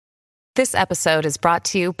This episode is brought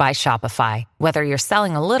to you by Shopify. Whether you're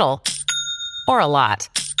selling a little or a lot,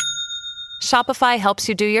 Shopify helps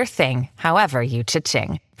you do your thing, however you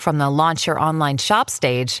cha-ching. From the launch your online shop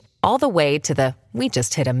stage, all the way to the we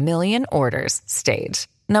just hit 1 million orders stage.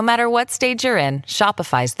 No matter what stage you're in,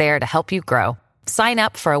 Shopify's there to help you grow. Sign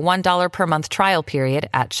up for a $1 per month trial period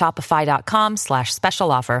at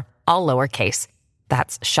shopify.com/special offer, all lowercase.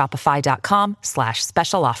 That's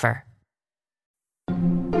shopify.com/special offer.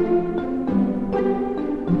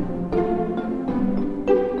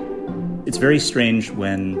 It's very strange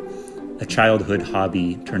when a childhood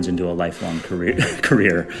hobby turns into a lifelong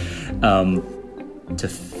career. To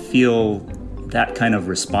feel that kind of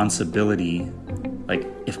responsibility, like,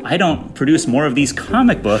 if I don't produce more of these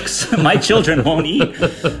comic books, my children won't eat.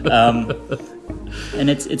 And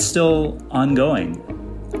it's still ongoing.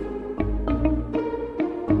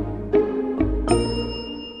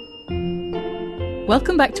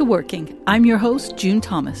 Welcome back to Working. I'm your host, June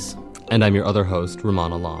Thomas. And I'm your other host,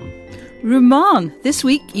 Rumaan Alam. Rumaan, this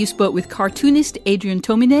week you spoke with cartoonist Adrian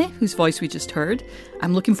Tomine, whose voice we just heard.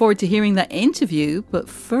 I'm looking forward to hearing that interview, but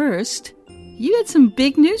first, you had some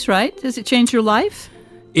big news, right? Does it change your life?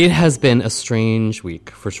 It has been a strange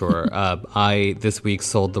week, for sure. I, this week,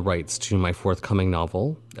 sold the rights to my forthcoming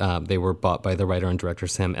novel. They were bought by the writer and director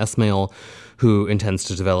Sam Esmail, who intends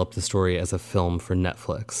to develop the story as a film for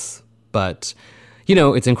Netflix. But, you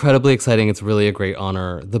know, it's incredibly exciting. It's really a great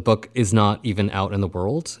honor. The book is not even out in the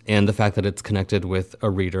world, and the fact that it's connected with a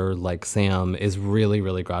reader like Sam is really,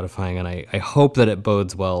 really gratifying, and I hope that it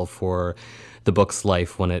bodes well for the book's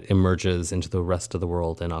life when it emerges into the rest of the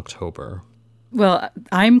world in October. Well,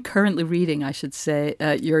 I'm currently reading, I should say,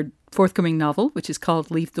 your forthcoming novel, which is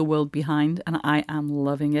called Leave the World Behind, and I am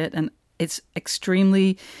loving it. And it's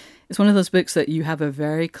one of those books that you have a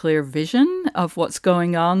very clear vision of what's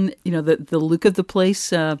going on, you know, the look of the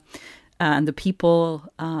place and the people.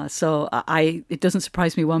 So it doesn't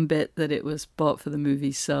surprise me one bit that it was bought for the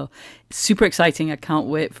movie. So it's super exciting. I can't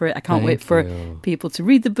wait for it. I can't wait for people to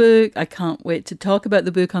read the book. I can't wait to talk about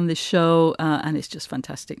the book on this show. And it's just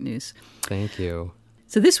fantastic news. Thank you.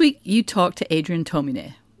 So this week you talked to Adrian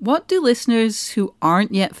Tomine. What do listeners who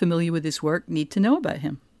aren't yet familiar with his work need to know about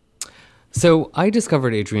him? So I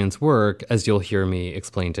discovered Adrian's work, as you'll hear me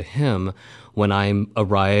explain to him, when I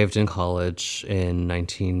arrived in college in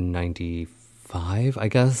 1995, I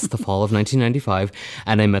guess, the fall of 1995,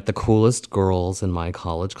 and I met the coolest girls in my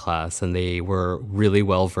college class, and they were really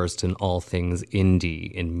well-versed in all things indie,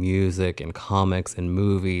 in music, in comics, in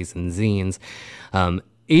movies, and zines.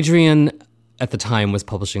 Adrian, at the time, was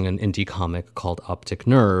publishing an indie comic called Optic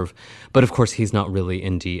Nerve, but of course he's not really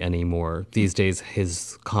indie anymore. These days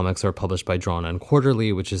his comics are published by Drawn and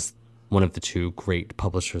Quarterly, which is one of the two great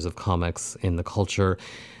publishers of comics in the culture.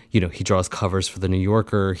 You know, he draws covers for The New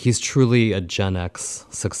Yorker. He's truly a Gen X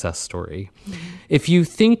success story. Mm-hmm. If you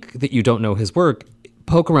think that you don't know his work,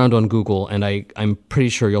 poke around on Google, and I'm pretty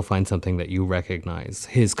sure you'll find something that you recognize.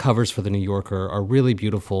 His covers for The New Yorker are really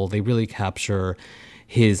beautiful. They really capture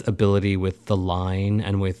his ability with the line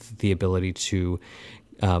and with the ability to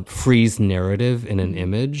freeze narrative in an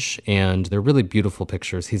image. And they're really beautiful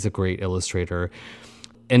pictures. He's a great illustrator.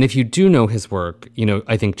 And if you do know his work, you know,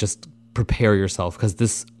 I think just prepare yourself, because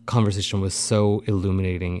this conversation was so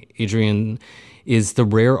illuminating. Adrian is the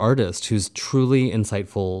rare artist who's truly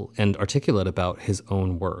insightful and articulate about his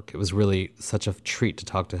own work. It was really such a treat to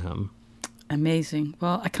talk to him. Amazing.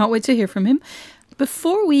 Well, I can't wait to hear from him.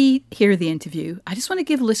 Before we hear the interview, I just want to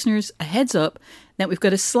give listeners a heads up that we've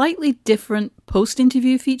got a slightly different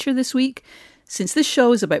post-interview feature this week. Since this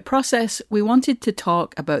show is about process, we wanted to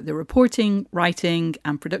talk about the reporting, writing,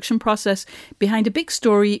 and production process behind a big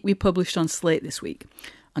story we published on Slate this week.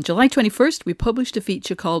 On July 21st, we published a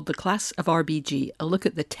feature called The Class of RBG, a look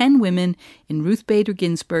at the 10 women in Ruth Bader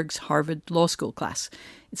Ginsburg's Harvard Law School class.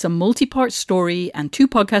 It's a multi-part story and 2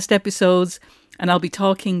 podcast episodes, and I'll be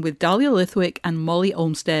talking with Dahlia Lithwick and Molly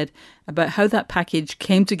Olmsted about how that package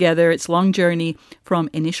came together, its long journey from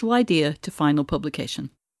initial idea to final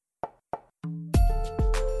publication.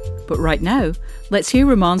 But right now, let's hear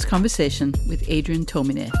Rumaan's conversation with Adrian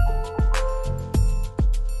Tomine.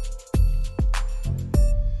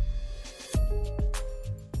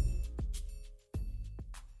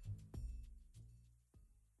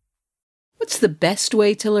 What's the best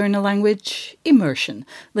way to learn a language? Immersion,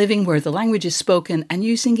 living where the language is spoken and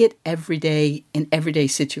using it every day in everyday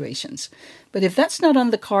situations. But if that's not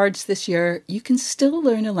on the cards this year, you can still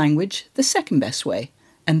learn a language the second best way,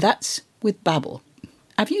 and that's with Babbel.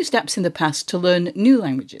 I've used apps in the past to learn new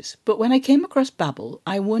languages, but when I came across Babbel,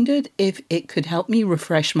 I wondered if it could help me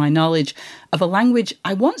refresh my knowledge of a language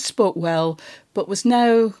I once spoke well, but was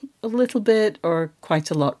now a little bit or quite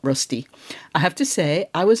a lot rusty. I have to say,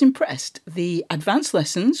 I was impressed. The advanced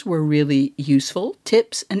lessons were really useful,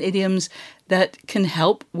 tips and idioms that can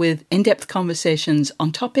help with in-depth conversations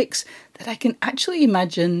on topics that I can actually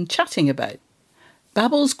imagine chatting about.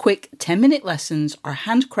 Babbel's quick 10-minute lessons are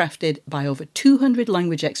handcrafted by over 200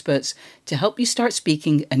 language experts to help you start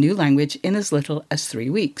speaking a new language in as little as 3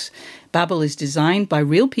 weeks. Babbel is designed by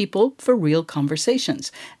real people for real conversations,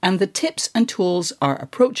 and the tips and tools are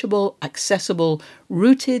approachable, accessible,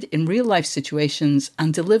 rooted in real-life situations,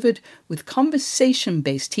 and delivered with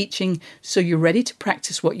conversation-based teaching so you're ready to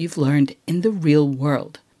practice what you've learned in the real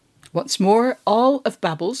world. What's more, all of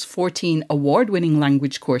Babbel's 14 award-winning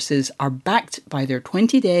language courses are backed by their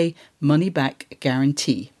 20-day money-back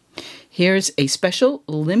guarantee. Here's a special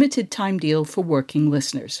limited-time deal for working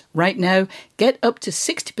listeners. Right now, get up to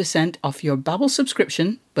 60% off your Babbel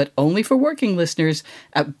subscription, but only for working listeners,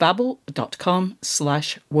 at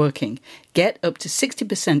babbel.com/working. Get up to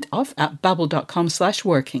 60% off at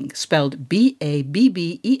babbel.com/working, spelled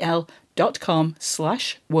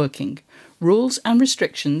BABBEL.com/working. Rules and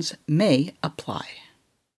restrictions may apply.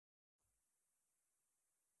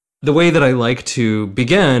 The way that I like to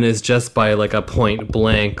begin is just by like a point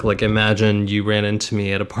blank, like imagine you ran into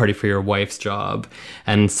me at a party for your wife's job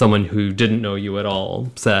and someone who didn't know you at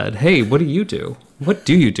all said, "Hey, what do you do? What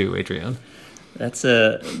do you do, Adrian?" That's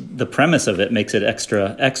the premise of it makes it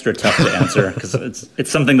extra tough to answer because it's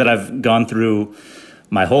something that I've gone through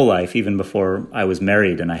my whole life, even before I was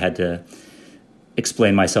married, and I had to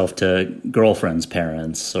explain myself to girlfriends'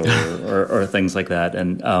 parents or things like that.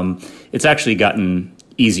 And it's actually gotten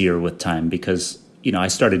easier with time because, I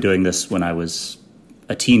started doing this when I was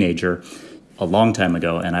a teenager a long time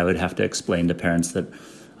ago, and I would have to explain to parents that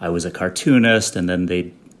I was a cartoonist, and then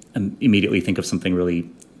they'd immediately think of something really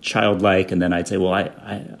childlike, and then I'd say, well,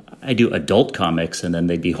 I do adult comics, and then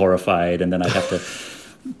they'd be horrified, and then I'd have to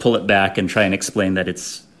pull it back and try and explain that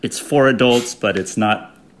it's for adults, but it's not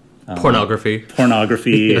pornography.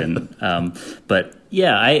 Yeah. And but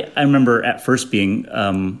yeah, I remember at first being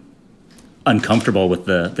uncomfortable with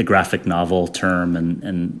the graphic novel term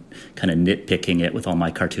and kind of nitpicking it with all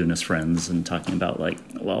my cartoonist friends and talking about like,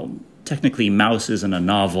 well, technically Mouse isn't a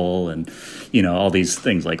novel and all these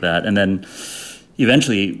things like that. And then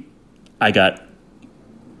eventually I got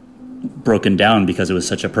broken down because it was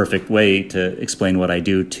such a perfect way to explain what I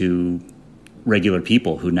do to regular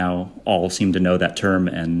people who now all seem to know that term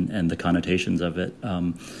and the connotations of it.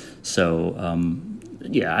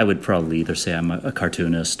 Yeah, I would probably either say I'm a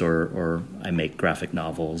cartoonist or I make graphic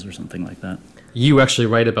novels or something like that. You actually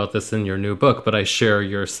write about this in your new book, but I share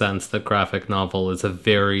your sense that graphic novel is a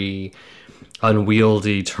very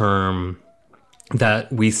unwieldy term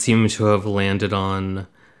that we seem to have landed on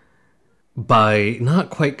by not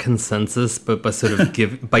quite consensus, but by sort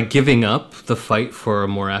of by giving up the fight for a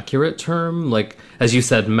more accurate term. Like, as you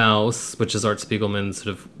said, Mouse, which is Art Spiegelman's sort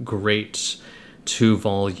of great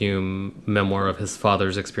 2-volume memoir of his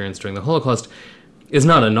father's experience during the Holocaust, is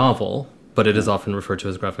not a novel, but it is often referred to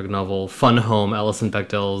as graphic novel. Fun Home, Alison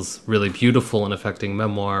Bechdel's really beautiful and affecting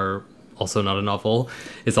memoir, also not a novel,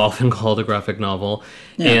 is often called a graphic novel.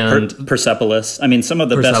 Yeah, and Persepolis. I mean, some of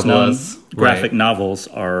the best-known graphic novels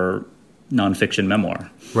are nonfiction memoir.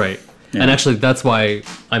 Right. Yeah. And actually, that's why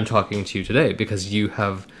I'm talking to you today, because you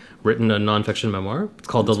have written a nonfiction memoir. It's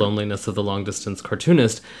called The Loneliness of the Long-Distance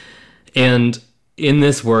Cartoonist. And in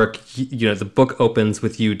this work, the book opens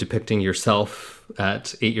with you depicting yourself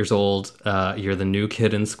at 8 years old. You're the new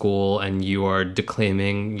kid in school, and you are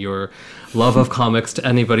declaiming your love of comics to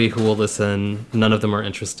anybody who will listen. None of them are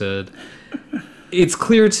interested. It's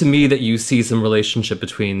clear to me that you see some relationship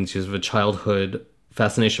between sort of a childhood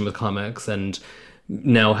fascination with comics and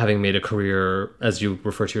now having made a career, as you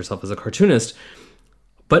refer to yourself, as a cartoonist.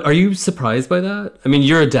 But are you surprised by that? I mean,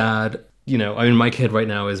 you're a dad. My kid right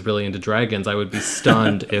now is really into dragons. I would be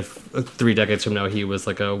stunned if 3 decades from now he was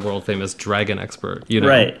like a world famous dragon expert.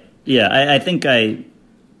 Right. Yeah, I think I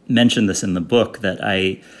mentioned this in the book that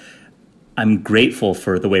I'm grateful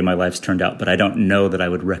for the way my life's turned out, but I don't know that I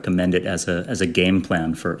would recommend it as a game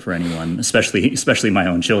plan for anyone, especially my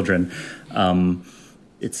own children.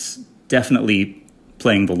 It's definitely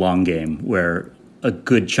playing the long game, where a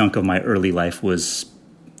good chunk of my early life was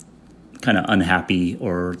kind of unhappy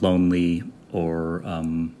or lonely or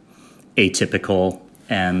atypical,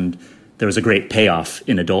 and there was a great payoff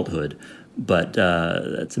in adulthood. But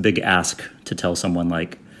it's a big ask to tell someone,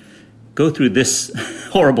 like, go through this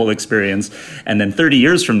horrible experience, and then 30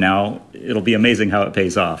 years from now, it'll be amazing how it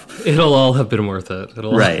pays off. It'll all have been worth it.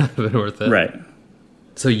 It'll all have been worth it. Right.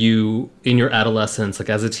 So you, in your adolescence, like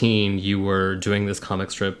as a teen, you were doing this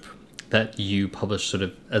comic strip that you published sort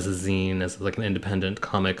of as a zine, as like an independent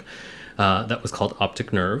comic that was called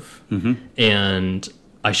Optic Nerve. And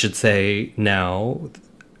I should say now,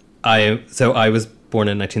 I was born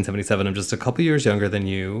in 1977. I'm just a couple years younger than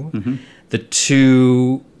you. The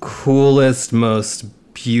two coolest, most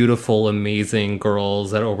beautiful, amazing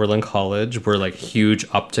girls at Oberlin College were like huge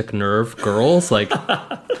Optic Nerve girls. Like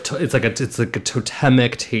it's like a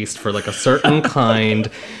totemic taste for like a certain kind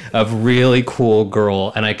of really cool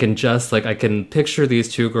girl. And I can picture these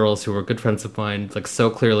two girls who were good friends of mine like so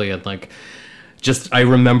clearly, and like I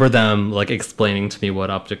remember them like explaining to me what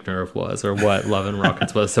Optic Nerve was or what Love and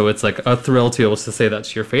Rockets was. So it's like a thrill to be able to say that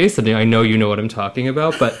to your face. And I know you know what I'm talking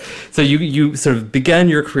about. But so you sort of began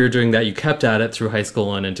your career doing that. You kept at it through high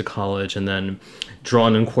school and into college, and then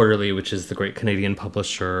Drawn and Quarterly, which is the great Canadian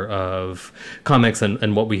publisher of comics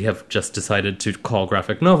and what we have just decided to call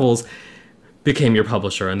graphic novels, became your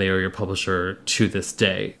publisher, and they are your publisher to this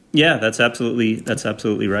day. Yeah, that's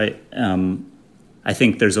absolutely right. I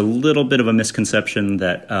think there's a little bit of a misconception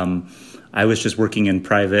that I was just working in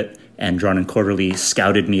private, and Drawn and Quarterly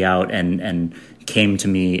scouted me out and came to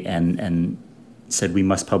me and said, we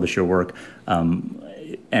must publish your work. And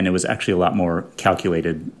it was actually a lot more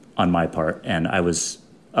calculated on my part. And I was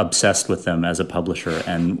obsessed with them as a publisher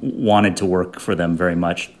and wanted to work for them very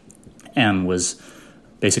much, and was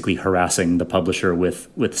basically harassing the publisher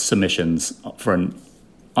with submissions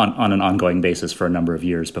on an ongoing basis for a number of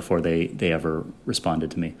years before they ever responded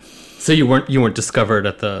to me. So you weren't discovered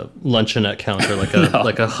at the luncheonette counter like a no.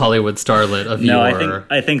 like a Hollywood starlet of no, your...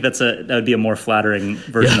 I think that would be a more flattering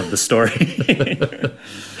version of the story.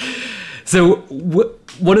 So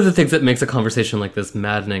one of the things that makes a conversation like this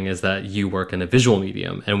maddening is that you work in a visual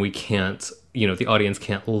medium, and we can't, the audience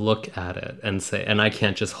can't look at it and say, and I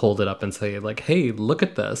can't just hold it up and say like, hey, look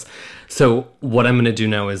at this. So what I'm going to do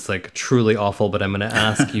now is like truly awful, but I'm going to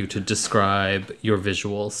ask you to describe your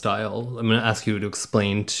visual style. I'm going to ask you to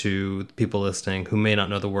explain to people listening who may not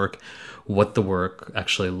know the work, what the work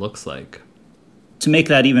actually looks like. To make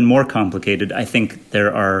that even more complicated, I think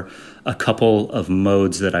there are a couple of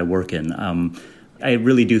modes that I work in. I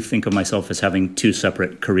really do think of myself as having two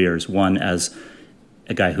separate careers, one as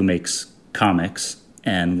a guy who makes comics,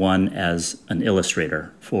 and one as an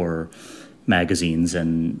illustrator for magazines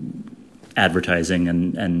and advertising,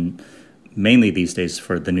 and mainly these days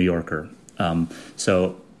for The New Yorker.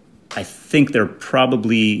 So I think there are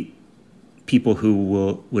probably people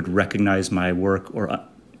who would recognize my work, or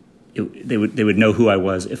they would know who I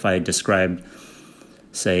was if I described,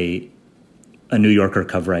 say, a New Yorker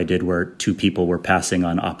cover I did where two people were passing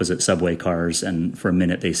on opposite subway cars, and for a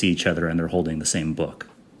minute they see each other and they're holding the same book.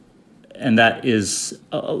 And that is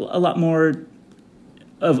a lot more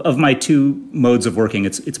of my two modes of working.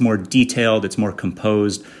 It's more detailed, it's more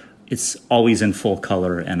composed, it's always in full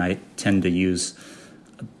color, and I tend to use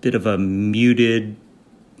a bit of a muted,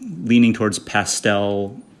 leaning towards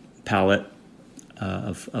pastel palette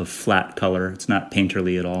of flat color. It's not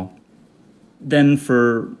painterly at all. Then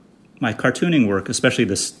for my cartooning work, especially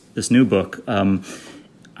this new book, I'm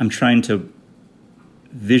trying to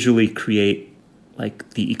visually create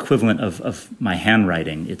like the equivalent of my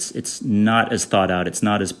handwriting. It's not as thought out. It's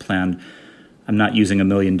not as planned. I'm not using a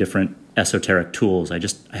million different esoteric tools. I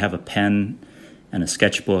have a pen and a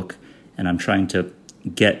sketchbook, and I'm trying to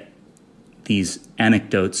get these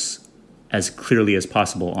anecdotes as clearly as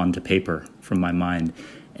possible onto paper from my mind.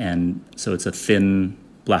 And so it's a thin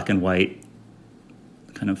black and white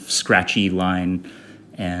kind of scratchy line,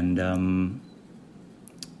 and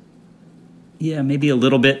maybe a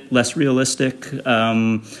little bit less realistic,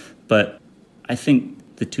 but I think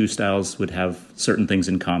the two styles would have certain things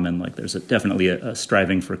in common. Like there's definitely a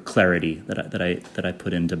striving for clarity that I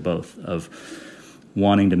put into both, of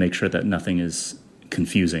wanting to make sure that nothing is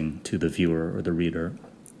confusing to the viewer or the reader,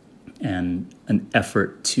 and an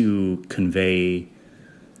effort to convey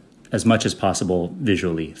as much as possible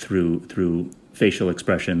visually through facial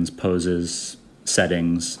expressions, poses,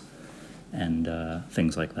 settings, and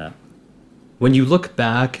things like that. When you look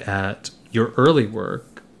back at your early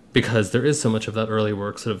work, because there is so much of that early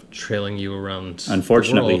work sort of trailing you around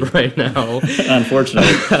the world right now.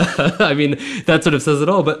 Unfortunately. I mean, that sort of says it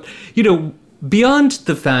all. But, beyond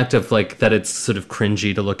the fact of like that it's sort of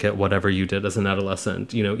cringy to look at whatever you did as an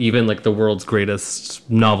adolescent, even like the world's greatest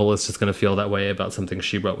novelist is going to feel that way about something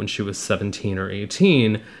she wrote when she was 17 or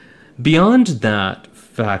 18. Beyond that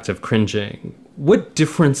fact of cringing, what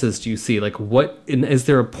differences do you see? Like, is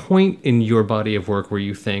there a point in your body of work where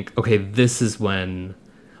you think, okay, this is when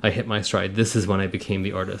I hit my stride. This is when I became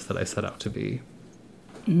the artist that I set out to be?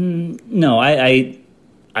 No, I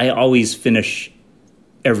always finish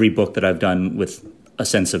every book that I've done with a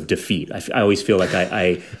sense of defeat. I always feel like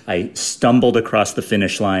I stumbled across the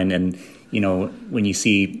finish line, and when you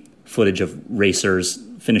see footage of racers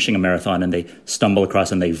finishing a marathon and they stumble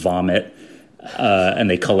across and they vomit and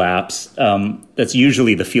they collapse, that's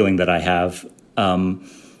usually the feeling that I have.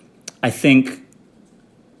 I think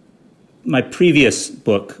my previous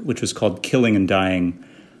book, which was called Killing and Dying,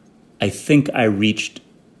 I think I reached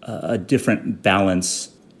a different balance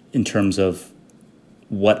in terms of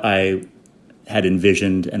what I had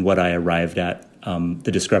envisioned and what I arrived at.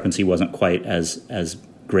 The discrepancy wasn't quite as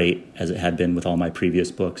great as it had been with all my previous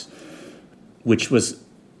books, which was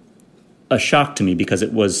a shock to me because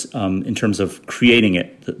it was, in terms of creating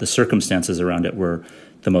it, the circumstances around it were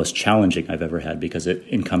the most challenging I've ever had, because it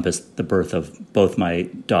encompassed the birth of both my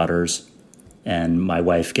daughters and my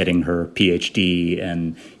wife getting her PhD,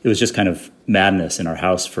 and it was just kind of madness in our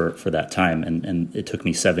house for that time, and it took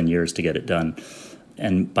me 7 years to get it done.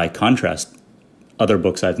 And by contrast, other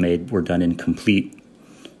books I've made were done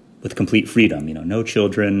with complete freedom, no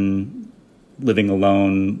children, living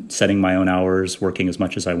alone, setting my own hours, working as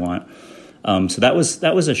much as I want. So that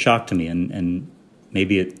was a shock to me, and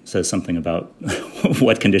maybe it says something about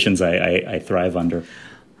what conditions I thrive under.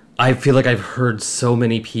 I feel like I've heard so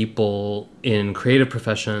many people in creative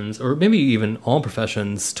professions, or maybe even all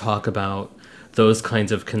professions, talk about those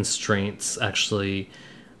kinds of constraints actually,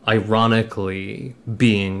 ironically,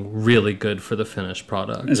 being really good for the finished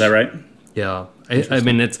product. Is that right? Yeah. I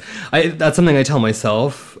mean, that's something I tell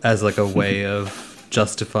myself as like a way of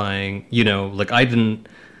justifying, like I didn't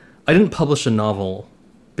publish a novel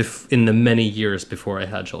in the many years before I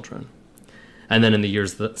had children. And then in the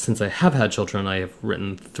years since I have had children, I have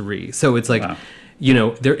written 3. So it's like, wow.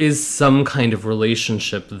 There is some kind of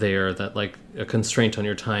relationship there that, like, a constraint on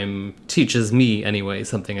your time teaches me anyway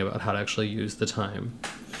something about how to actually use the time.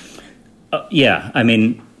 Yeah, I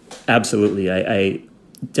mean, absolutely. I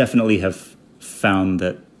definitely have found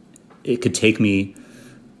that it could take me,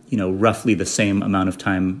 roughly the same amount of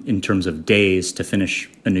time in terms of days to finish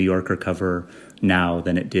a New Yorker cover now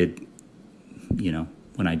than it did,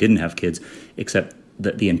 when I didn't have kids, except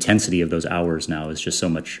that the intensity of those hours now is just so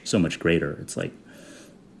much greater. It's like,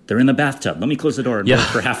 they're in the bathtub, let me close the door and work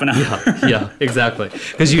for half an hour. Yeah, exactly.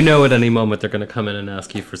 Because at any moment they're going to come in and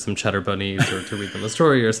ask you for some cheddar bunnies or to read them a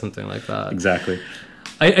story or something like that. Exactly.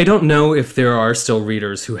 I don't know if there are still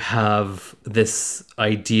readers who have this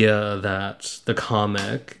idea that the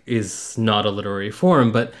comic is not a literary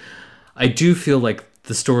form, but I do feel like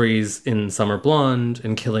the stories in Summer Blonde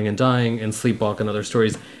and Killing and Dying and Sleepwalk and other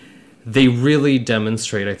stories, they really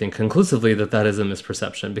demonstrate, I think, conclusively that is a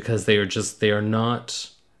misperception, because they are not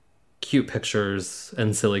cute pictures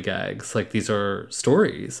and silly gags. Like, these are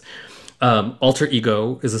stories. Alter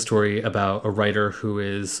Ego is a story about a writer who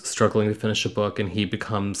is struggling to finish a book, and he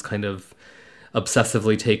becomes kind of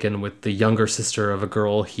obsessively taken with the younger sister of a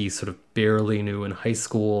girl he sort of barely knew in high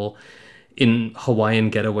school. In Hawaiian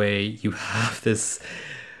Getaway, you have this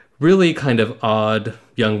really kind of odd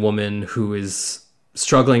young woman who is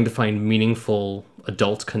struggling to find meaningful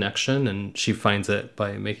adult connection, and she finds it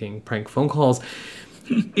by making prank phone calls.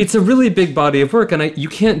 It's a really big body of work, and you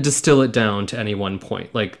can't distill it down to any one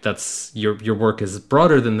point. Like, that's your work is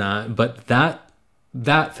broader than that, but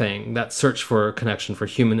that thing, that search for connection, for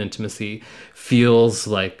human intimacy, feels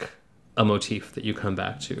like a motif that you come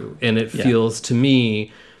back to, and it feels to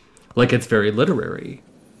me like it's very literary.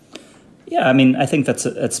 Yeah, I mean, I think that's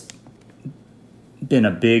been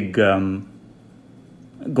a big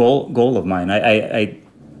goal of mine. I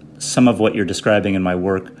some of what you're describing in my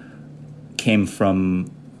work came from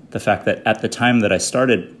the fact that at the time that I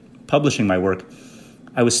started publishing my work,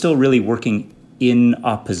 I was still really working in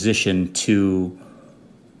opposition to,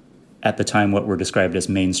 at the time, what were described as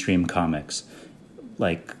mainstream comics,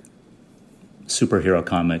 like superhero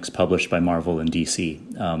comics published by Marvel and DC.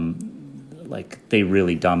 Like, they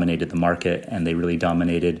really dominated the market, and they really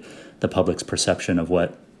dominated the public's perception of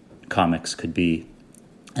what comics could be.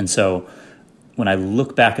 And so when I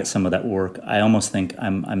look back at some of that work, I almost think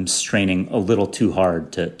I'm straining a little too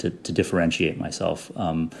hard to differentiate myself,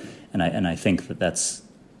 and I think that's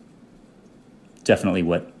definitely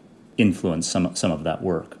what influenced some of that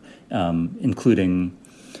work, including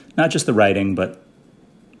not just the writing, but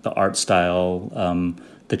the art style,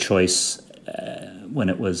 the choice when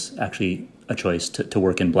it was actually a choice to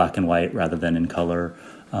work in black and white rather than in color.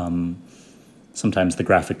 Sometimes the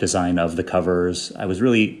graphic design of the covers. I was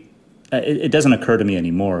really. It doesn't occur to me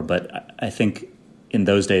anymore, but I think in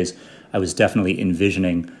those days I was definitely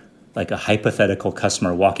envisioning like a hypothetical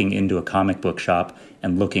customer walking into a comic book shop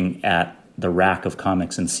and looking at the rack of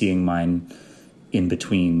comics and seeing mine in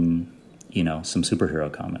between, some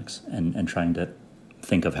superhero comics and trying to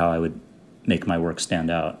think of how I would make my work stand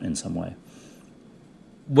out in some way.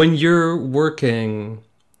 When you're working,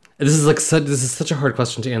 this is such a hard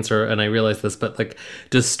question to answer, and I realize this, but like,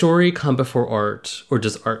 does story come before art, or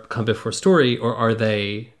does art come before story, or are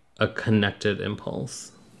they a connected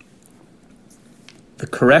impulse? The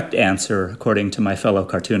correct answer, according to my fellow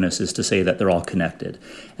cartoonists, is to say that they're all connected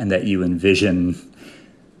and that you envision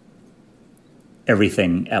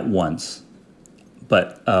everything at once.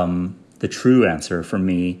 But the true answer for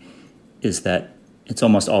me is that it's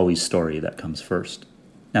almost always story that comes first.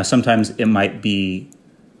 Now, sometimes it might be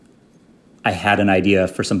I had an idea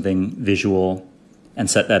for something visual and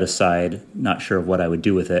set that aside, not sure of what I would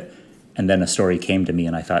do with it, and then a story came to me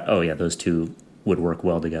and I thought, oh yeah, those two would work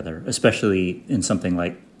well together, especially in something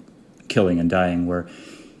like Killing and Dying, where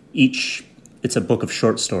it's a book of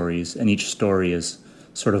short stories, and each story is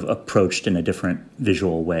sort of approached in a different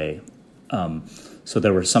visual way. So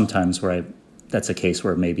there were some times where that's a case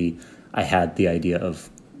where maybe I had the idea of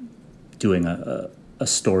doing a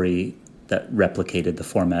story that replicated the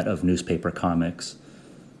format of newspaper comics,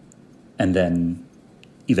 and then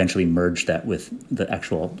eventually merged that with the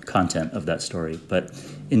actual content of that story. But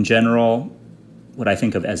in general, what I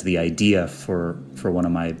think of as the idea for one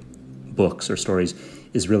of my books or stories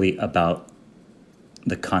is really about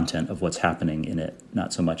the content of what's happening in it,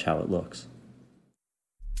 not so much how it looks.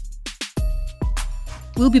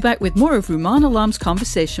 We'll be back with more of Rumaan Alam's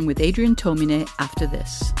conversation with Adrian Tomine after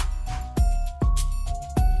this.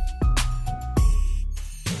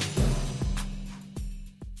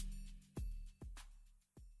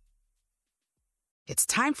 It's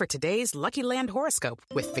time for today's Lucky Land horoscope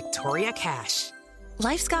with Victoria Cash.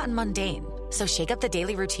 Life's gotten mundane, so shake up the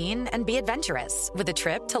daily routine and be adventurous with a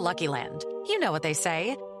trip to Lucky Land. You know what they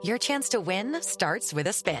say, your chance to win starts with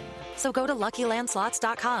a spin. So go to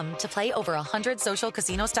LuckyLandSlots.com to play over 100 social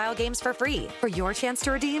casino-style games for free for your chance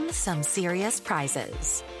to redeem some serious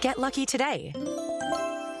prizes. Get lucky today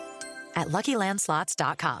at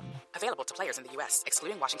LuckyLandSlots.com. Available to players in the U.S.,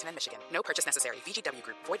 excluding Washington and Michigan. No purchase necessary. VGW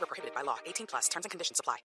Group. Void where prohibited by law. 18+. Terms and conditions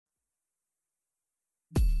apply.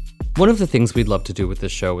 One of the things we'd love to do with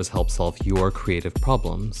this show is help solve your creative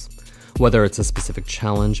problems. Whether it's a specific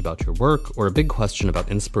challenge about your work or a big question about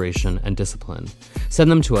inspiration and discipline, send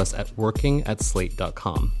them to us at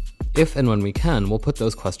working@slate.com. If and when we can, we'll put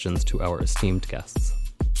those questions to our esteemed guests.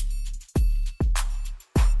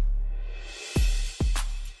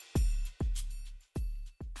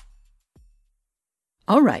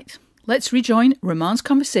 All right, let's rejoin Rumaan's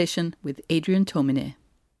conversation with Adrian Tomine.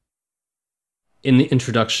 In the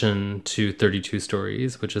introduction to 32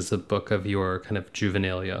 Stories, which is a book of your kind of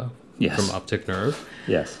juvenilia from Optic Nerve,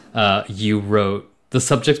 you wrote, "The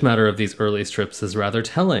subject matter of these early strips is rather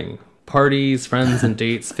telling. Parties, friends, and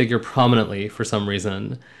dates figure prominently for some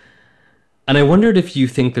reason. And I wondered if you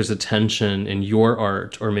think there's a tension in your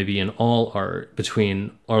art, or maybe in all art,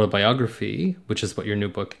 between autobiography, which is what your new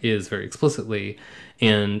book is very explicitly,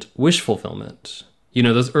 and wish fulfillment. You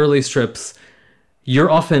know, those early strips, you're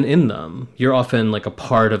often in them. You're often like a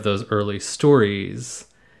part of those early stories.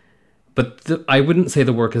 But I wouldn't say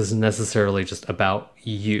the work is necessarily just about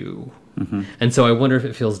you. Mm-hmm. And so I wonder if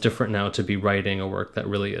it feels different now to be writing a work that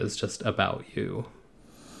really is just about you."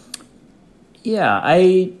 Yeah,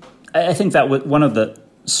 I think that one of the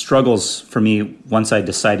struggles for me once I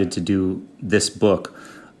decided to do this book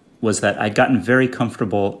was that I'd gotten very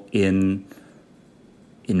comfortable in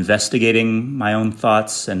investigating my own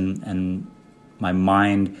thoughts and my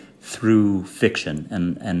mind through fiction.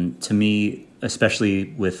 And to me,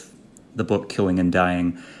 especially with the book Killing and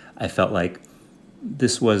Dying, I felt like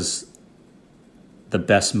this was the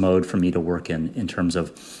best mode for me to work in terms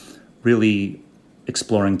of really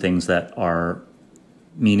exploring things that are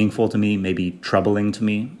meaningful to me, maybe troubling to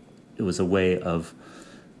me. It was a way of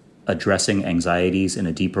addressing anxieties in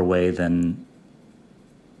a deeper way than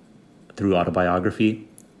through autobiography.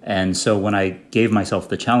 And so when I gave myself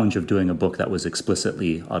the challenge of doing a book that was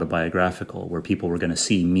explicitly autobiographical, where people were going to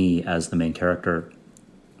see me as the main character,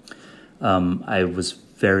 I was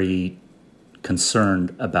very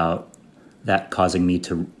concerned about that causing me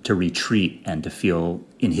to retreat and to feel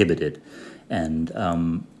inhibited. And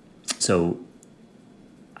so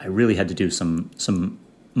I really had to do some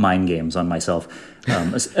mind games on myself,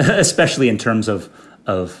 especially in terms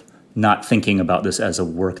of not thinking about this as a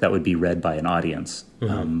work that would be read by an audience.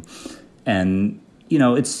 Mm-hmm. And, you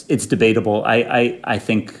know, it's debatable. I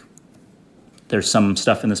think there's some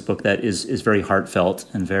stuff in this book that is very heartfelt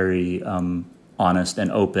and very honest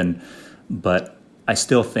and open. But I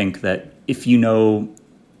still think that if you know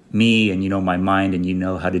me and you know my mind and you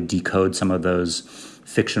know how to decode some of those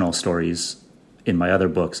fictional stories in my other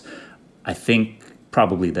books, I think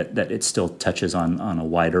probably that it still touches on a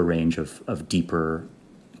wider range of deeper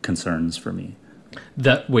concerns for me.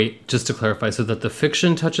 Wait, just to clarify, so that the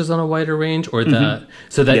fiction touches on a wider range, or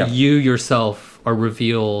that you yourself are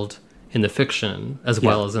revealed in the fiction as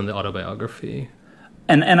well as in the autobiography?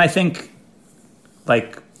 And I think,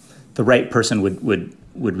 like, the right person would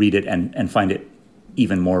read it and find it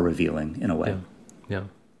even more revealing in a way. Yeah.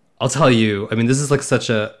 I'll tell you, I mean, this is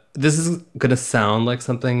going to sound like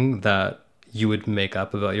something that you would make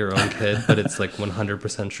up about your own kid, but it's like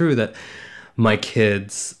 100% true that my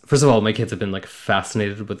kids have been like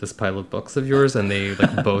fascinated with this pile of books of yours, and they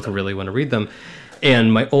like both really want to read them.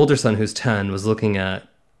 And my older son, who's 10, was looking at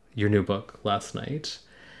your new book last night,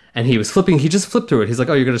 and he just flipped through it. He's like,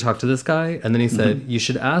 "Oh, you're going to talk to this guy?" And then he said, "You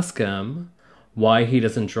should ask him why he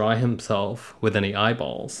doesn't draw himself with any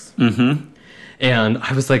eyeballs." And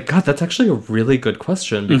I was like, God, that's actually a really good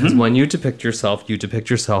question, because when you depict yourself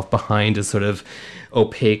behind a sort of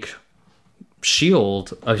opaque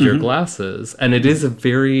shield of your glasses. And it is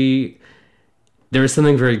there is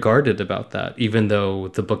something very guarded about that, even though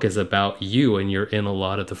the book is about you and you're in a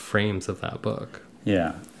lot of the frames of that book.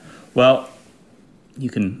 Yeah. Well, you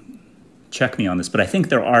can check me on this, but I think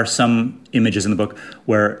there are some images in the book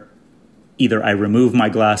where either I remove my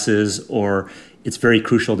glasses, or it's very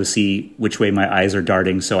crucial to see which way my eyes are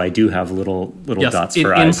darting. So I do have little dots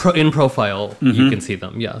for eyes. In profile, you can see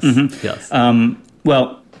them. Yes. Yes.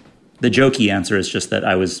 Well, the jokey answer is just that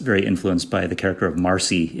I was very influenced by the character of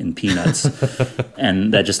Marcy in Peanuts,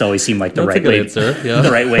 and that just always seemed like the right way. The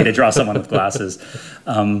right way to draw someone with glasses.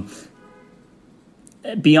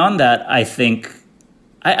 Beyond that, I think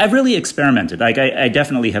I've really experimented. Like I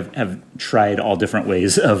definitely have tried all different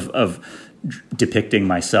ways of depicting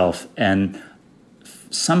myself, and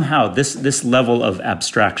somehow this level of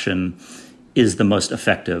abstraction is the most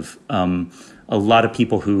effective. A lot of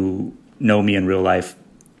people who know me in real life,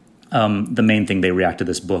 the main thing they react to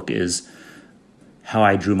this book is how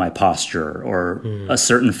I drew my posture, or a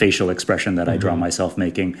certain facial expression that I draw myself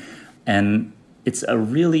making. And it's a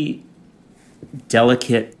really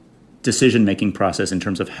delicate decision-making process in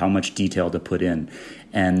terms of how much detail to put in.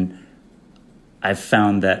 And I've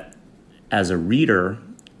found that as a reader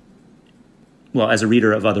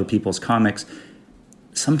of other people's comics,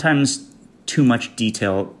 sometimes too much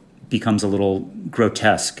detail becomes a little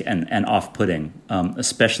grotesque and off-putting,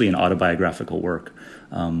 especially in autobiographical work.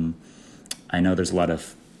 I know there's a lot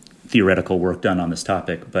of theoretical work done on this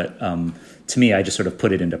topic, but to me, I just sort of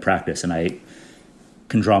put it into practice, and I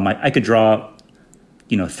could draw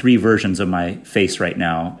 3 versions of my face right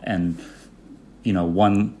now, and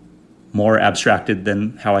one more abstracted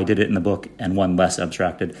than how I did it in the book, and one less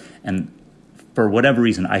abstracted. And for whatever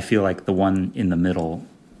reason, I feel like the one in the middle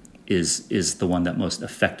is the one that most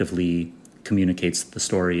effectively communicates the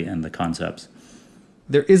story and the concepts.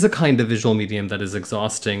 There is a kind of visual medium that is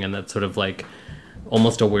exhausting, and that's sort of like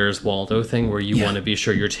almost a Where's Waldo thing, where you want to be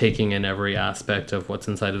sure you're taking in every aspect of what's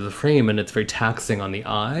inside of the frame, and it's very taxing on the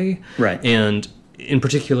eye. Right. And in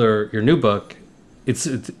particular, your new book,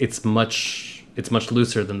 it's much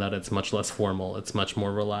looser than that. It's much less formal. It's much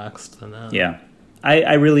more relaxed than that. Yeah.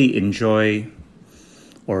 I really enjoy,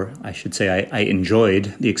 or I should say I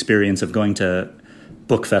enjoyed the experience of going to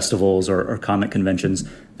book festivals or comic conventions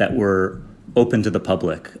that were open to the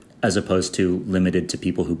public, as opposed to limited to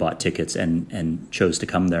people who bought tickets and chose to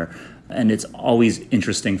come there. And it's always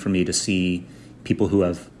interesting for me to see people who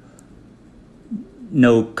have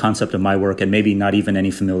no concept of my work and maybe not even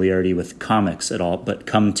any familiarity with comics at all, but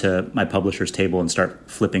come to my publisher's table and start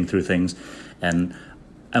flipping through things. And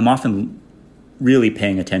I'm often really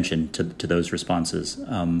paying attention to those responses,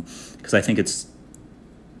 because I think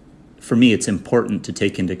for me, it's important to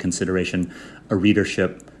take into consideration a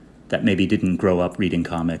readership that maybe didn't grow up reading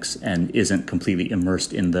comics and isn't completely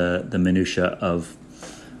immersed in the minutia of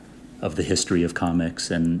the history of comics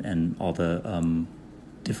and all the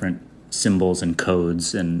different symbols and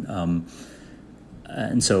codes, and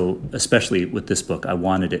so especially with this book, I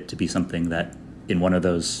wanted it to be something that in one of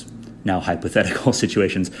those now hypothetical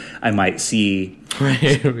situations, I might see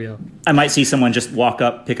someone just walk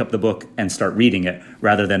up, pick up the book, and start reading it,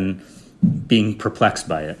 rather than being perplexed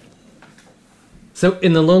by it. So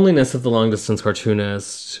in The Loneliness of the Long-Distance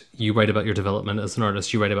Cartoonist, you write about your development as an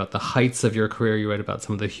artist. You write about the heights of your career. You write about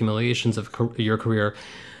some of the humiliations of your career.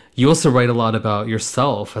 You also write a lot about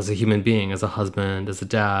yourself as a human being, as a husband, as a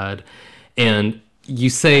dad. And you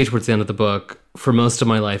say towards the end of the book, for most of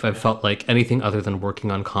my life, I've felt like anything other than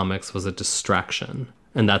working on comics was a distraction.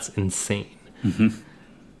 And that's insane. Mm-hmm.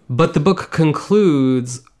 But the book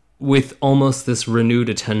concludes with almost this renewed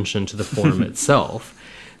attention to the form itself.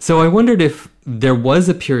 So I wondered if there was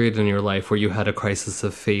a period in your life where you had a crisis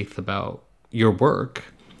of faith about your work,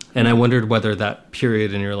 and I wondered whether that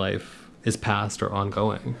period in your life is past or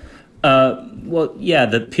ongoing. Well, yeah,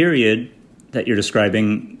 the period that you're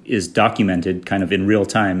describing is documented kind of in real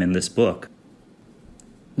time in this book.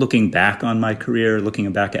 Looking back on my career,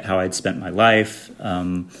 looking back at how I'd spent my life,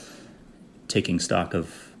 taking stock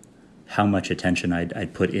of how much attention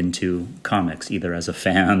I'd put into comics, either as a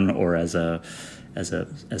fan or as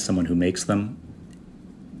someone who makes them,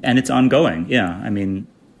 and it's ongoing. Yeah, I mean,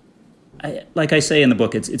 like I say in the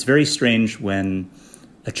book, it's very strange when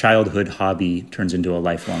a childhood hobby turns into a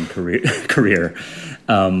lifelong career,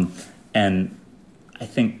 and I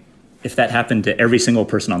think if that happened to every single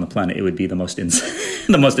person on the planet, it would be the most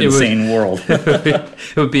insane world.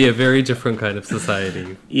 It would be a very different kind of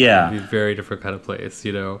society. Yeah, it would be a very different kind of place.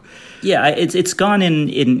 Yeah, it's gone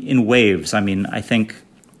in waves. I mean, I think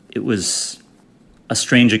it was a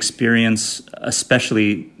strange experience,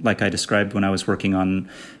 especially like I described when I was working on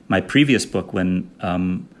my previous book, when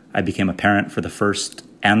I became a parent for the first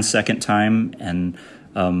and second time, and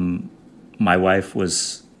my wife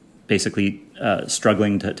was basically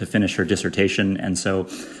struggling to finish her dissertation, and so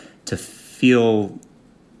to feel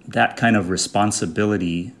that kind of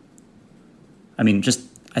responsibility, I mean,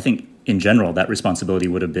 I think in general that responsibility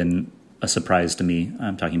would have been a surprise to me.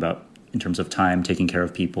 I'm talking about in terms of time, taking care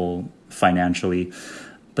of people, financially,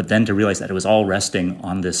 but then to realize that it was all resting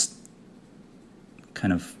on this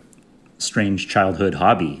kind of strange childhood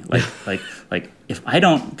hobby. Like if I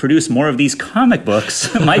don't produce more of these comic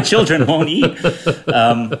books, my children won't eat.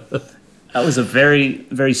 That was a very,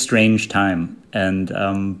 very strange time, and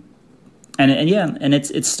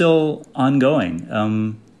it's still ongoing.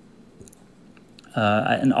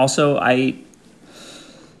 And also I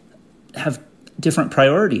have different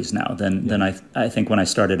priorities now than I think when I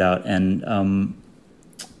started out, and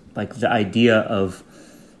like the idea of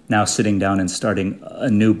now sitting down and starting a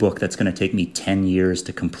new book that's going to take me 10 years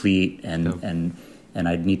to complete, and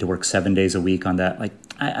I'd need to work 7 days a week on that. Like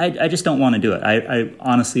I just don't want to do it. I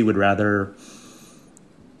honestly would rather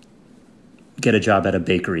get a job at a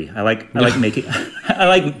bakery. I like making I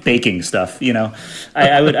like baking stuff,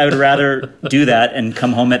 I would rather do that and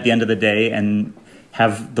come home at the end of the day and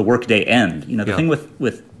have the workday end. The thing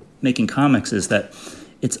with making comics is that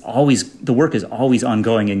the work is always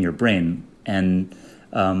ongoing in your brain, and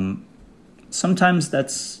sometimes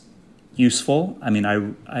that's useful. I mean,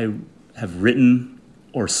 I have written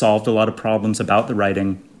or solved a lot of problems about the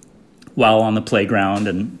writing while on the playground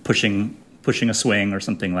and pushing a swing or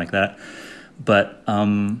something like that. But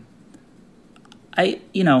I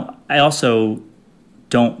also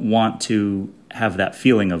don't want to have that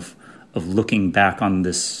feeling of looking back on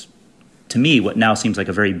this, to me, what now seems like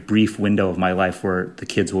a very brief window of my life where the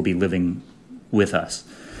kids will be living with us.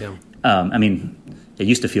 Yeah. I mean, it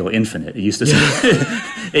used to feel infinite. It used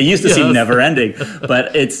to seem never ending.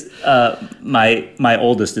 But it's my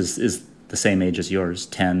oldest is the same age as yours,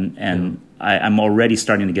 10, and I'm already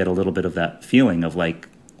starting to get a little bit of that feeling of like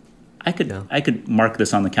I could mark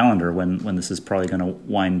this on the calendar when this is probably going to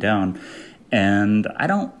wind down, and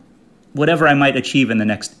whatever I might achieve in the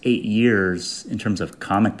next 8 years in terms of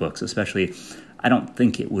comic books, especially, I don't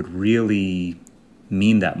think it would really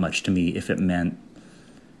mean that much to me if it meant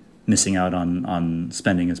missing out on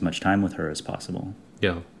spending as much time with her as possible.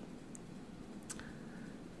 Yeah.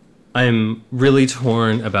 I'm really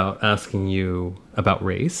torn about asking you about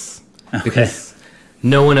race, because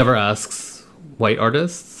no one ever asks white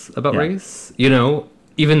artists about race.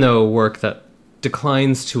 Even though work that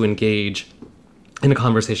declines to engage in a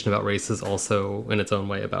conversation about race is also in its own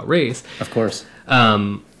way about race. Of course.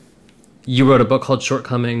 You wrote a book called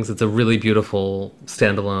Shortcomings. It's a really beautiful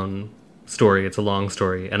standalone story. It's a long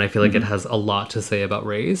story, and I feel like it has a lot to say about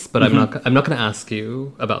race, but I'm not going to ask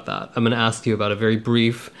you about that. I'm going to ask you about a very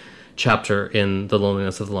brief chapter in The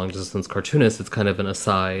Loneliness of the Long Distance Cartoonist. It's kind of an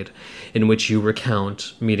aside in which you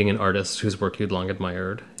recount meeting an artist whose work you'd long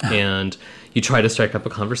admired, and you try to strike up a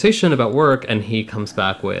conversation about work, and he comes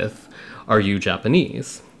back with, "Are you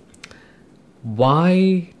Japanese?"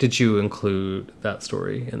 Why did you include that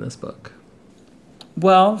story in this book?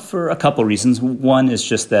 Well, for a couple reasons. One is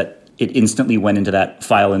just that it instantly went into that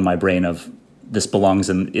file in my brain of this belongs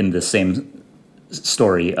in the same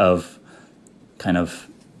story of kind of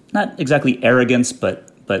not exactly arrogance, but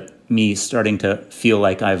me starting to feel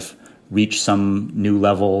like I've reached some new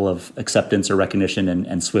level of acceptance or recognition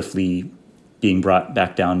and swiftly being brought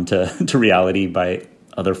back down to reality by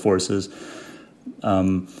other forces.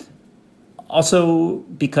 Also,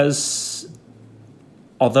 because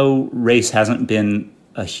although race hasn't been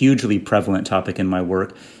a hugely prevalent topic in my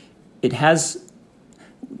work, it has,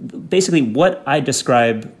 basically what I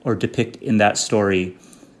describe or depict in that story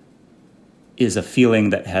is a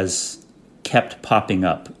feeling that has kept popping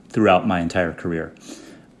up throughout my entire career,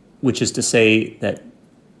 which is to say that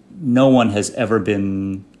no one has ever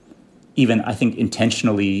been even, I think,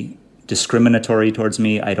 intentionally discriminatory towards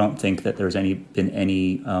me. I don't think that there's been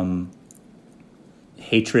any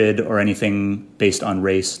hatred or anything based on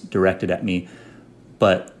race directed at me,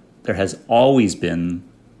 but there has always been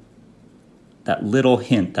that little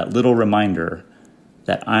hint, that little reminder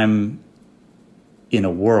that I'm in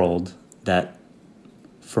a world that,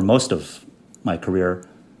 for most of my career,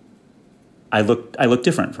 I look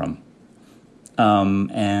different from.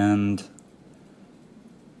 And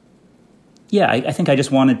yeah, I think I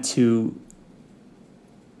just wanted to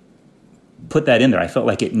put that in there. I felt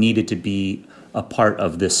like it needed to be a part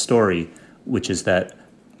of this story, which is that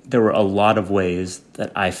there were a lot of ways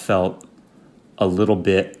that I felt a little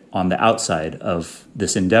bit on the outside of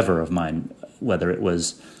this endeavor of mine, whether it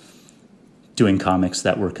was doing comics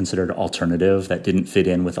that were considered alternative, that didn't fit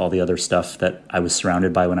in with all the other stuff that I was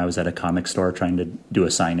surrounded by when I was at a comic store trying to do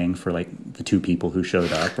a signing for like the 2 people who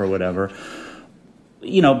showed up or whatever.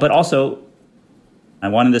 But also I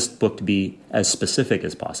wanted this book to be as specific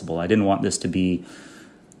as possible. I didn't want this to be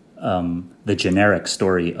the generic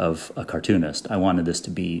story of a cartoonist. I wanted this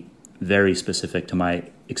to be very specific to my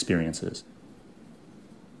experiences.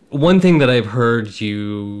 One thing that I've heard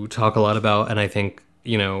you talk a lot about, and I think,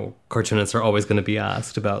 cartoonists are always going to be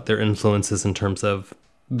asked about their influences in terms of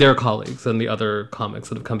their colleagues and the other comics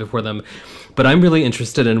that have come before them. But I'm really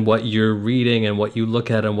interested in what you're reading and what you look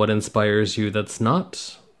at and what inspires you that's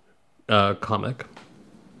not comic.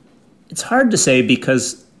 It's hard to say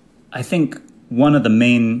because I think one of the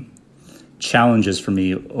main challenges for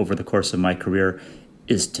me over the course of my career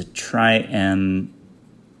is to try and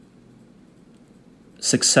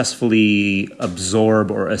successfully absorb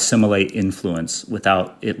or assimilate influence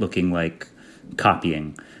without it looking like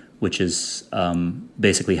copying, which is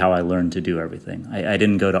basically how I learned to do everything. I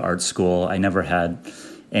didn't go to art school. I never had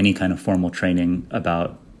any kind of formal training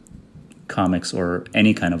about comics or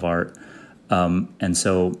any kind of art. And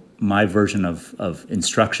so my version of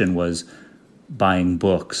instruction was buying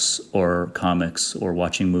books or comics or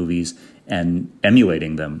watching movies and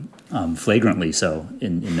emulating them, flagrantly so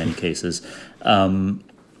in many cases.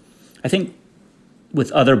 I think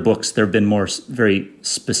with other books, there have been more very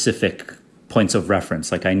specific points of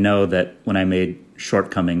reference. Like I know that when I made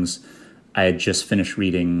Shortcomings, I had just finished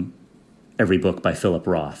reading every book by Philip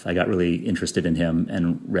Roth. I got really interested in him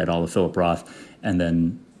and read all of Philip Roth and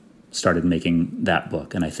then started making that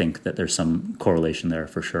book. And I think that there's some correlation there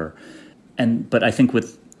for sure. But I think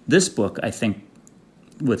with this book,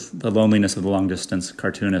 with The Loneliness of the Long-Distance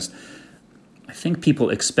Cartoonist, I think people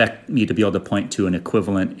expect me to be able to point to an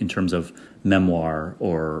equivalent in terms of memoir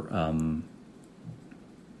or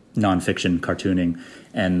nonfiction cartooning.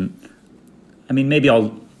 And I mean, maybe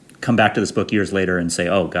I'll come back to this book years later and say,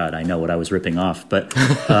 oh, God, I know what I was ripping off. But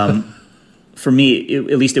for me,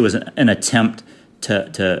 at least it was an attempt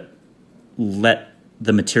to let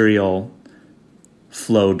the material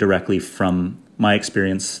flow directly from my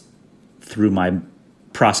experience through my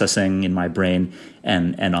processing in my brain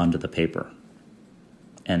and onto the paper.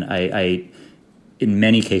 And I in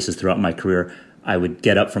many cases throughout my career, I would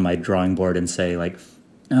get up from my drawing board and say like,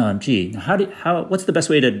 what's the best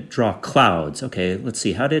way to draw clouds? Okay, let's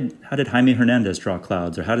see. How did Jaime Hernandez draw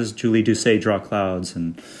clouds, or how does Julie Doucet draw clouds?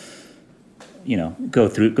 And go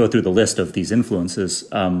through the list of these influences.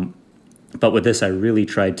 But with this, I really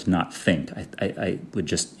tried to not think. I would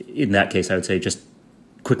just, in that case, I would say just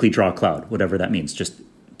quickly draw a cloud, whatever that means. Just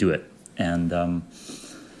do it. And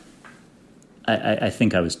I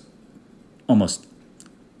think I was almost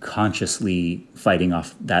consciously fighting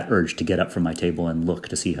off that urge to get up from my table and look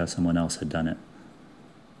to see how someone else had done it.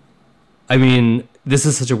 I mean, this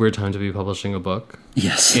is such a weird time to be publishing a book.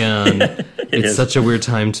 Yes. And it's such a weird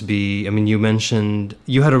time to be, I mean, you mentioned,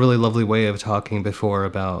 you had a really lovely way of talking before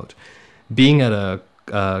about being at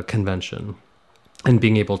a convention and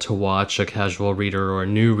being able to watch a casual reader or a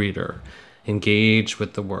new reader engage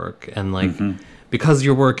with the work. And like, because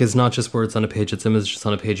your work is not just words on a page, it's images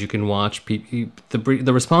on a page, you can watch,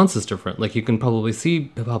 the response is different. Like you can probably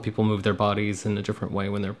see how people move their bodies in a different way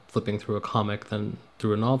when they're flipping through a comic than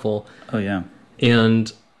through a novel. Oh, yeah.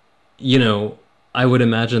 And, I would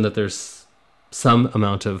imagine that there's some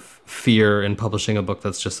amount of fear in publishing a book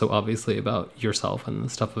that's just so obviously about yourself and the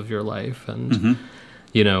stuff of your life. And,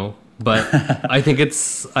 but I think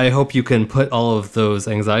I hope you can put all of those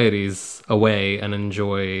anxieties away and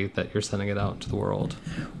enjoy that you're sending it out to the world.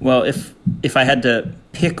 Well, if I had to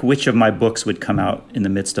pick which of my books would come out in the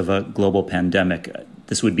midst of a global pandemic,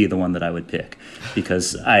 this would be the one that I would pick,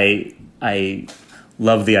 because I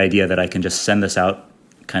love the idea that I can just send this out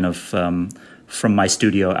kind of from my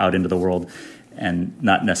studio out into the world and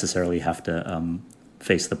not necessarily have to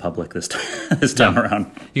face the public this time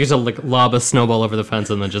around. You get to like lob a snowball over the fence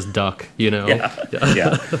and then just duck, you know?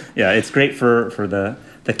 Yeah. It's great for the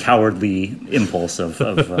cowardly impulse of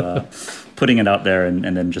putting it out there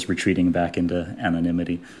and then just retreating back into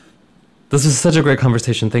anonymity. This was such a great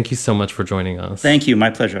conversation. Thank you so much for joining us. Thank you.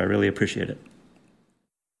 My pleasure. I really appreciate it.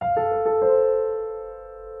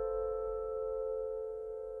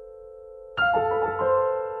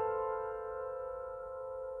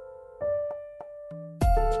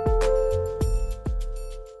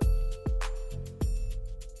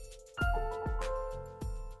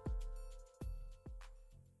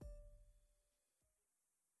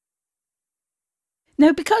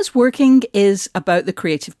 Now, because working is about the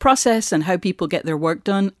creative process and how people get their work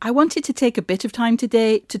done, I wanted to take a bit of time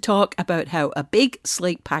today to talk about how a big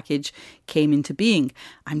Slate package came into being.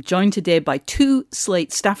 I'm joined today by two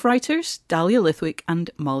Slate staff writers, Dahlia Lithwick and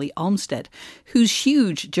Molly Olmstead, whose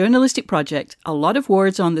huge journalistic project, A Lot of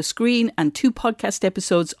Words on the Screen, and 2 podcast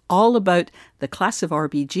episodes all about the class of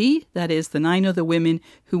RBG, that is, the 9 other women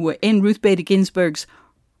who were in Ruth Bader Ginsburg's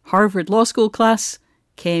Harvard Law School class,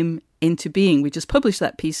 came into being. We just published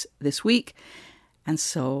that piece this week, and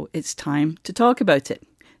so it's time to talk about it.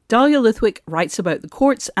 Dahlia Lithwick writes about the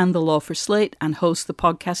courts and the law for Slate and hosts the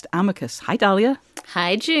podcast Amicus. Hi, Dahlia.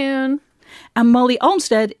 Hi, June. And Molly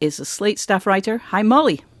Olmstead is a Slate staff writer. Hi,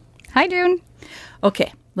 Molly. Hi, June.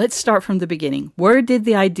 Okay, let's start from the beginning. Where did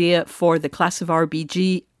the idea for the class of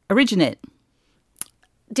RBG originate?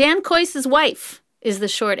 Dan Kois's wife is the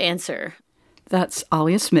short answer. That's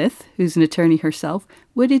Alia Smith, who's an attorney herself.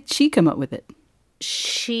 Where did she come up with it?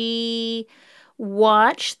 She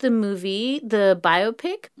watched the movie, the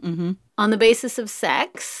biopic, on the basis of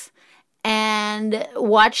sex, and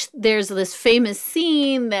there's this famous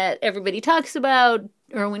scene that everybody talks about.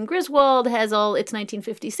 Erwin Griswold has it's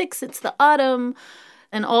 1956, it's the autumn,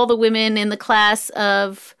 and all the women in the class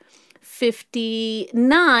of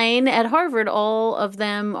 59 at Harvard, all of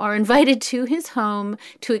them are invited to his home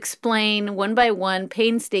to explain one by one,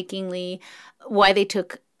 painstakingly, why they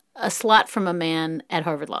took a slot from a man at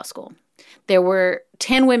Harvard Law School. There were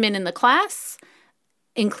 10 women in the class,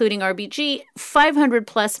 including RBG, 500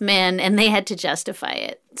 plus men, and they had to justify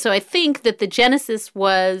it. So I think that the genesis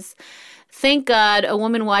was, thank God, a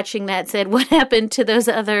woman watching that said, what happened to those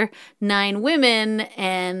other 9 women?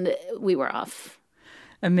 And we were off.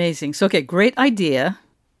 Amazing. So, okay, great idea.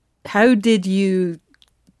 How did you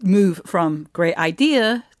move from great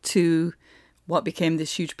idea to what became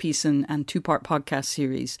this huge piece and 2-part podcast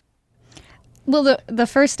series? Well, the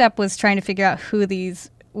first step was trying to figure out who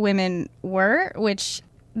these women were, which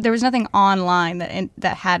there was nothing online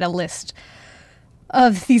that had a list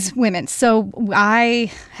of these women. So I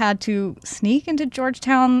had to sneak into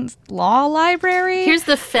Georgetown's law library. Here's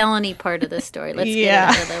the felony part of the story. Let's get it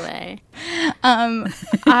out of the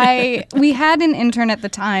way. We had an intern at the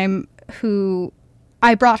time who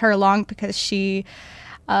I brought her along because she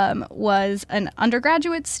was an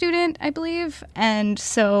undergraduate student, I believe. And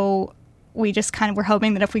so we just kind of were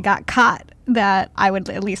hoping that if we got caught, that I would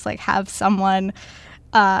at least have someone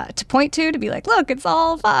to point to be like, look, it's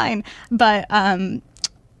all fine. But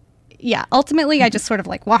ultimately I just sort of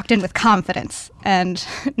walked in with confidence and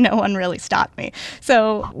no one really stopped me.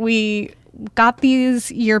 So we got these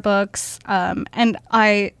yearbooks and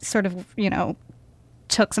I sort of,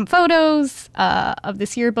 took some photos of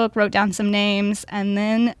this yearbook, wrote down some names, and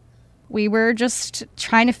then we were just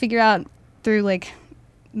trying to figure out through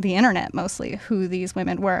the internet mostly who these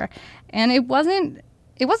women were. And it wasn't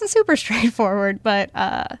super straightforward, but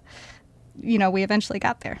we eventually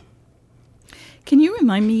got there. Can you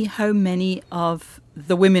remind me how many of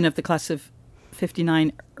the women of the class of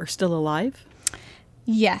 59 are still alive?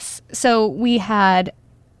 Yes. So we had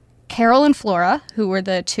Carol and Flora, who were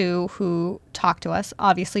the 2 who talked to us,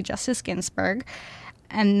 obviously Justice Ginsburg,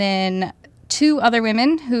 and then 2 other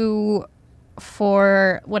women who,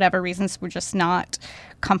 for whatever reasons, were just not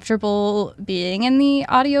comfortable being in the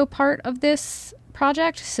audio part of this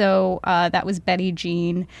project. So that was Betty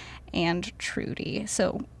Jean and Trudy.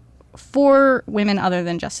 So 4 women other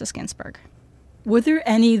than Justice Ginsburg. Were there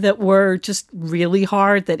any that were just really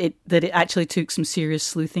hard that it actually took some serious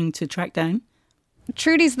sleuthing to track down?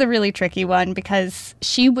 Trudy's the really tricky one because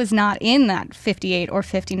she was not in that 58 or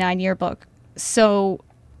 59 yearbook. So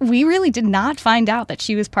we really did not find out that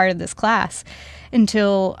she was part of this class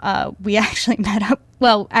until we actually met up.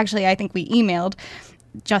 Well, actually, I think we emailed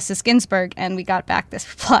Justice Ginsburg, and we got back this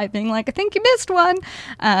reply being like, I think you missed one.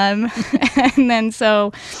 And then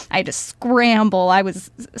so I had to scramble. I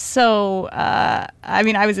was so,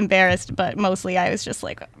 I was embarrassed, but mostly I was just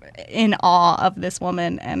like in awe of this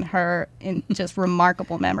woman and her just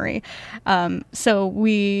remarkable memory.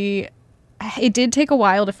 It did take a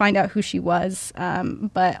while to find out who she was,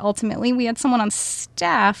 but ultimately we had someone on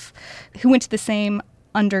staff who went to the same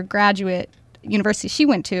undergraduate university she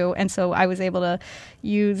went to, and so I was able to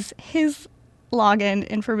use his login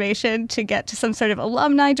information to get to some sort of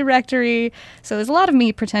alumni directory. So there's a lot of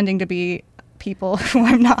me pretending to be people who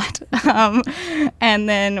I'm not. And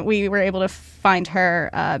then we were able to find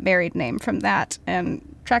her married name from that and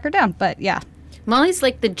track her down. But yeah. Molly's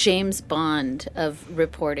like the James Bond of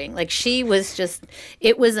reporting. Like, she was just,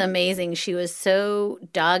 it was amazing. She was so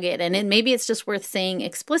dogged. And maybe it's just worth saying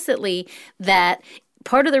explicitly that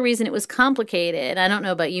part of the reason it was complicated, I don't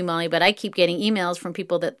know about you, Molly, but I keep getting emails from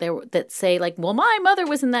people that say, like, well, my mother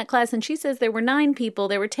was in that class and she says there were 9 people,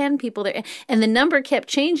 there were 10 people there. And the number kept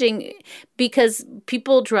changing because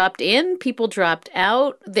people dropped in, people dropped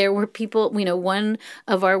out. There were people, one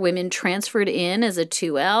of our women transferred in as a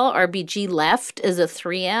 2L, RBG left as a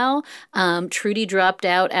 3L, Trudy dropped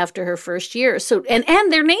out after her first year. So,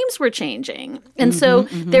 and their names were changing. And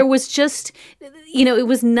there was just, it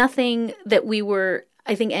was nothing that we were,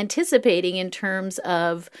 I think, anticipating in terms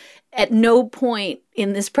of, at no point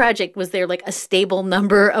in this project was there like a stable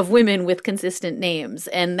number of women with consistent names.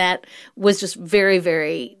 And that was just very,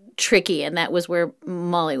 very tricky. And that was where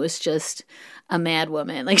Molly was just a mad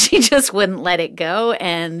woman. Like, she just wouldn't let it go.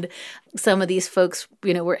 And some of these folks,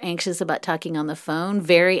 were anxious about talking on the phone,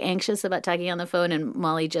 very anxious about talking on the phone. And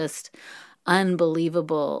Molly just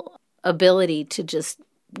unbelievable ability to just,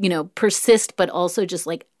 persist, but also just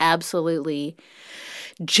like absolutely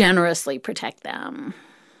generously protect them.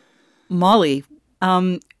 Molly,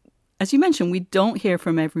 as you mentioned, we don't hear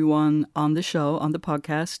from everyone on the show, on the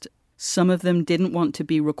podcast. Some of them didn't want to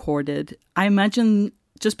be recorded. I imagine,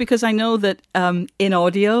 just because I know that in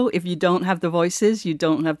audio, if you don't have the voices, you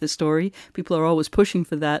don't have the story. People are always pushing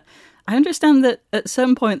for that. I understand that at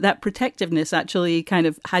some point that protectiveness actually kind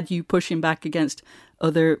of had you pushing back against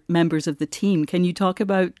other members of the team. Can you talk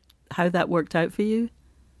about how that worked out for you?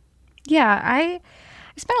 Yeah, I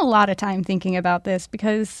spent a lot of time thinking about this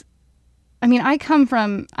because, I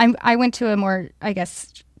went to a more, I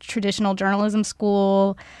guess, traditional journalism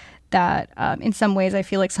school that in some ways I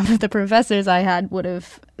feel like some of the professors I had would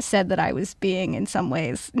have said that I was being in some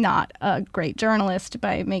ways not a great journalist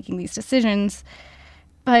by making these decisions.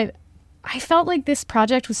 But I felt like this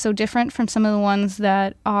project was so different from some of the ones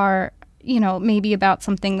that are, maybe about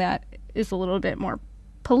something that is a little bit more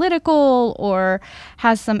political or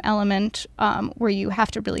has some element where you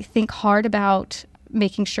have to really think hard about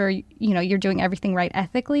making sure, you're doing everything right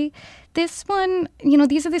ethically. This one,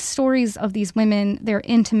 these are the stories of these women. They're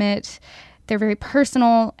intimate, they're very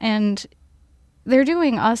personal, and they're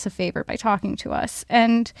doing us a favor by talking to us.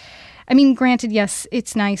 And granted, yes,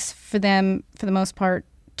 it's nice for them, for the most part,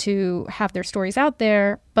 to have their stories out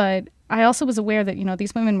there, but I also was aware that,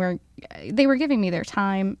 these women were giving me their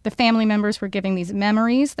time. The family members were giving these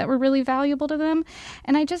memories that were really valuable to them.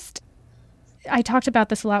 And I talked about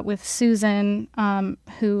this a lot with Susan,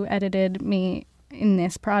 who edited me in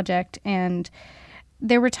this project. And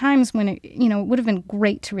there were times when it would have been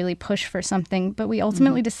great to really push for something, but we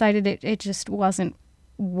ultimately decided it just wasn't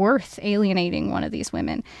worth alienating one of these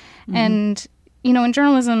women. And, in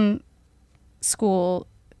journalism school,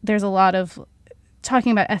 there's a lot of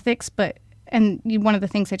talking about ethics, and one of the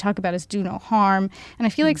things they talk about is do no harm. And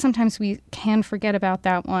I feel like sometimes we can forget about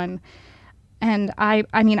that one. And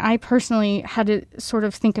I personally had to sort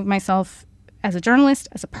of think of myself as a journalist,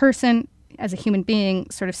 as a person, as a human being,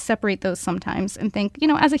 sort of separate those sometimes and think,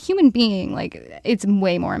 as a human being, like, it's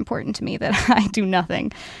way more important to me that I do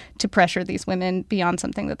nothing to pressure these women beyond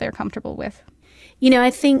something that they're comfortable with.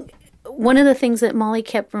 I think one of the things that Molly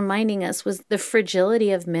kept reminding us was the fragility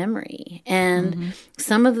of memory. And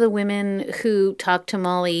some of the women who talked to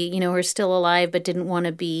Molly, who are still alive but didn't want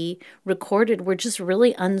to be recorded, were just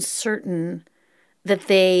really uncertain that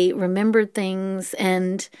they remembered things.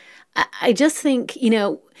 And I just think,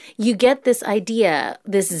 you get this idea,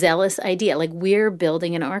 this zealous idea, like, we're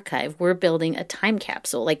building an archive, we're building a time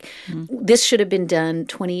capsule. Like, this should have been done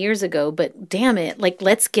 20 years ago, but damn it, like,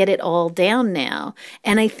 let's get it all down now.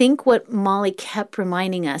 And I think what Molly kept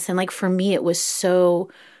reminding us, and like, for me, it was so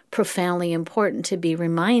profoundly important to be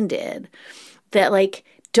reminded that, like,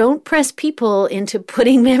 don't press people into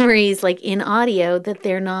putting memories, like, in audio that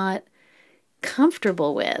they're not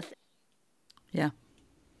comfortable with. Yeah.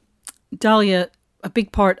 Dahlia, a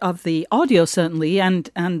big part of the audio, certainly, and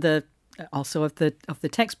the also of the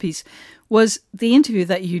text piece, was the interview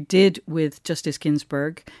that you did with Justice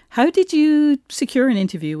Ginsburg. How did you secure an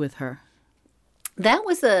interview with her? That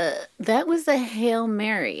was a Hail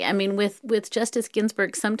Mary. I mean, with Justice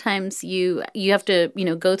Ginsburg, sometimes you have to,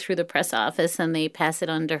 go through the press office and they pass it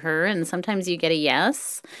on to her, and sometimes you get a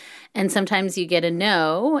yes, and sometimes you get a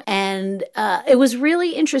no. And it was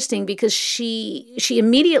really interesting because she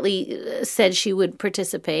immediately said she would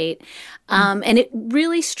participate, and it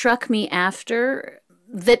really struck me after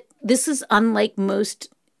that this is unlike most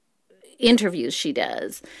interviews she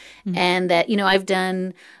does, and that I've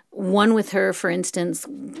done one with her, for instance,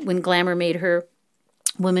 when Glamour made her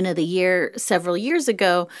Woman of the Year several years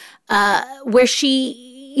ago, where she,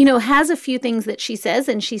 has a few things that she says,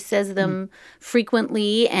 and she says them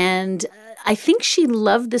frequently. And I think she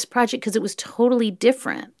loved this project because it was totally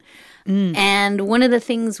different. And one of the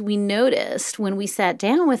things we noticed when we sat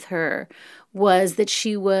down with her was that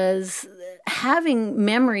she was having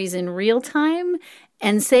memories in real time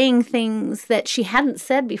and saying things that she hadn't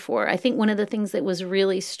said before. I think one of the things that was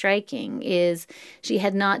really striking is she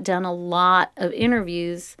had not done a lot of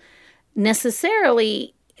interviews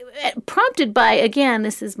necessarily prompted by, again,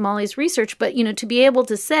 this is Molly's research, but, to be able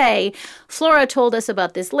to say, Flora told us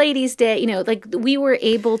about this ladies' day, we were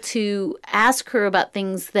able to ask her about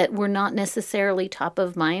things that were not necessarily top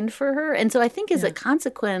of mind for her. And so I think as a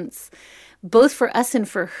consequence, both for us and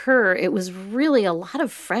for her, it was really a lot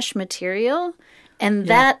of fresh material. And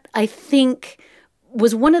that, I think,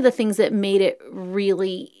 was one of the things that made it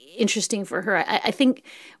really interesting for her. I think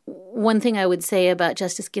one thing I would say about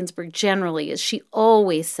Justice Ginsburg generally is she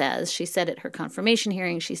always says, she said at her confirmation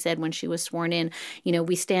hearing, she said when she was sworn in,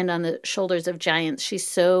 we stand on the shoulders of giants. She's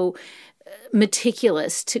so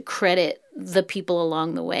meticulous to credit the people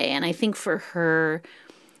along the way. And I think for her,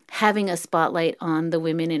 having a spotlight on the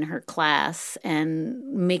women in her class and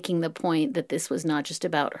making the point that this was not just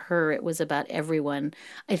about her, it was about everyone,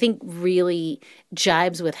 I think really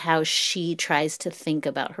jibes with how she tries to think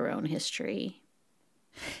about her own history.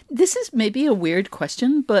 This is maybe a weird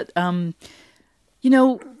question, but,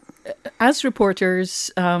 as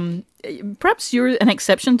reporters, perhaps you're an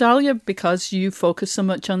exception, Dahlia, because you focus so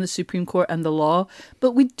much on the Supreme Court and the law,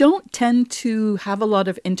 but we don't tend to have a lot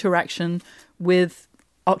of interaction with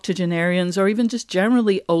octogenarians or even just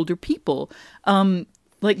generally older people. Were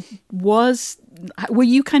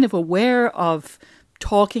you kind of aware of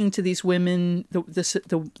talking to these women,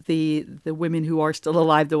 the women who are still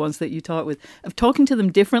alive, the ones that you talk with, of talking to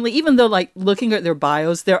them differently, even though looking at their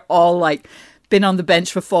bios, they're all been on the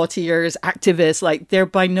bench for 40 years, activists, they're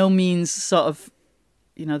by no means sort of,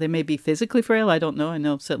 they may be physically frail. I don't know. I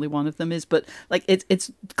know certainly one of them is, but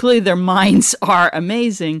it's clearly their minds are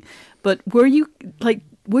amazing. But were you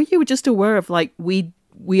just aware of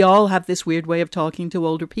we all have this weird way of talking to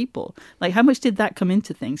older people? How much did that come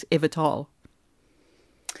into things, if at all?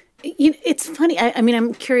 It's funny. I mean,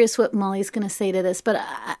 I'm curious what Molly's going to say to this, but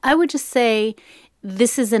I would just say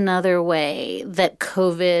this is another way that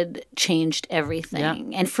COVID changed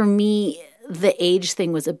everything. Yeah. And for me, the age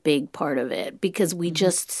thing was a big part of it because we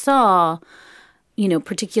just saw,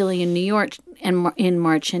 particularly in New York and in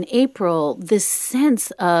March and April, this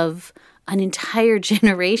sense of an entire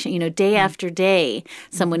generation, day after day,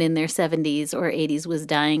 someone in their 70s or 80s was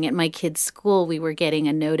dying. At my kids' school, we were getting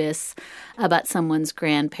a notice about someone's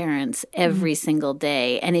grandparents every single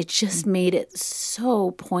day. And it just made it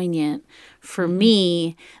so poignant for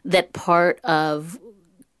me that part of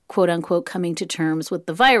quote unquote coming to terms with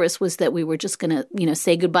the virus was that we were just going to,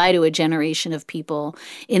 say goodbye to a generation of people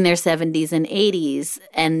in their 70s and 80s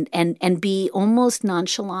and be almost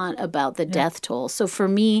nonchalant about the death toll. So for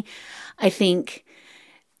me, I think,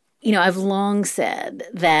 I've long said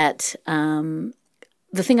that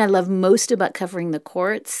the thing I love most about covering the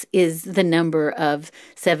courts is the number of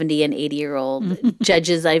 70 and 80-year-old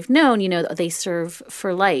judges I've known. They serve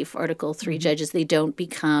for life, Article 3 judges. They don't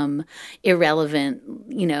become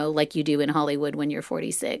irrelevant, like you do in Hollywood when you're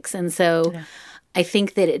 46. And so I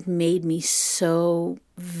think that it made me so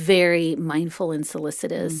very mindful and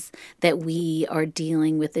solicitous that we are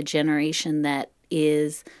dealing with a generation that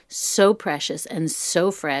is so precious and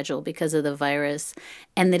so fragile because of the virus,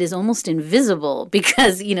 and that is almost invisible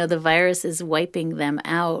because, the virus is wiping them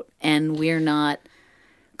out and we're not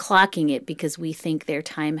clocking it because we think their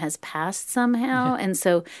time has passed somehow. And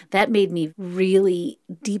so that made me really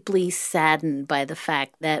deeply saddened by the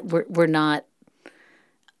fact that we're not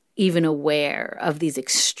even aware of these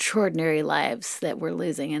extraordinary lives that we're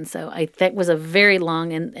losing. And so that was a very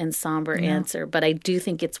long and somber answer, but I do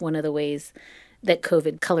think it's one of the ways that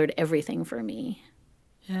COVID colored everything for me.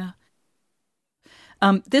 Yeah.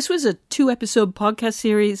 This was a 2-episode podcast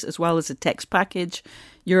series as well as a text package.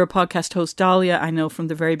 You're a podcast host, Dahlia. I know from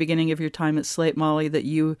the very beginning of your time at Slate, Molly, that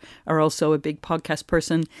you are also a big podcast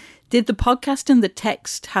person. Did the podcast and the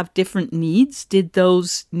text have different needs? Did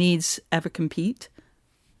those needs ever compete?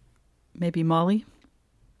 Maybe Molly?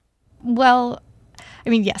 Well, I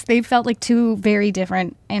mean, yes, they felt like two very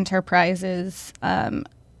different enterprises.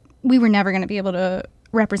 We were never going to be able to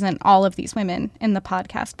represent all of these women in the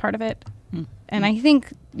podcast part of it. Mm-hmm. And I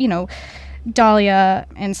think, Dahlia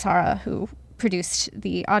and Sarah, who produced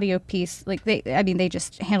the audio piece, they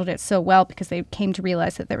just handled it so well because they came to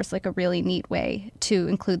realize that there was like a really neat way to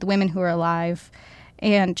include the women who are alive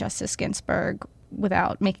and Justice Ginsburg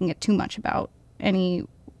without making it too much about any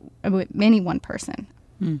one person.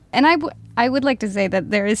 And I would like to say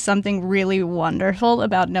that there is something really wonderful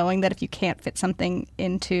about knowing that if you can't fit something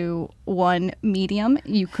into one medium,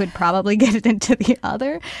 you could probably get it into the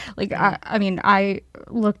other. Like, I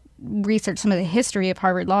researched some of the history of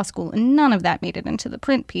Harvard Law School, and none of that made it into the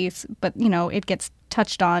print piece, but, it gets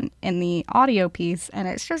touched on in the audio piece, and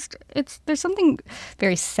there's something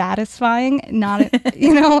very satisfying,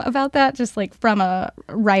 about that, just like from a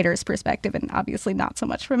writer's perspective, and obviously not so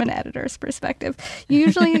much from an editor's perspective. You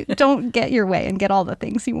usually don't get your way and get all the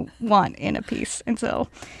things you want in a piece, and so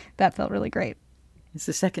that felt really great. It's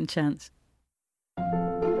the second chance.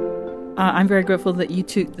 I'm very grateful that you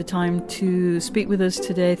took the time to speak with us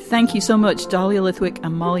today. Thank you so much, Dahlia Lithwick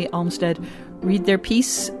and Molly Olmstead. Read their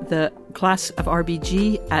piece, The Class of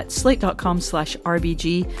RBG, at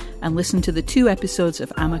slate.com/RBG, and listen to the 2 episodes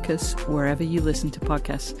of Amicus wherever you listen to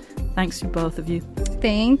podcasts. Thanks to both of you.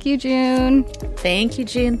 Thank you, June. Thank you,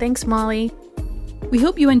 June. Thanks, Molly. We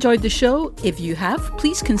hope you enjoyed the show. If you have,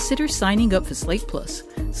 please consider signing up for Slate Plus.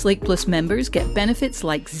 Slate Plus members get benefits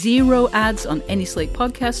like 0 ads on any Slate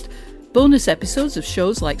podcast, bonus episodes of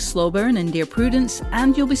shows like Slow Burn and Dear Prudence,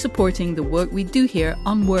 and you'll be supporting the work we do here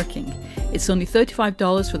on Working. It's only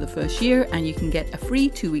 $35 for the first year, and you can get a free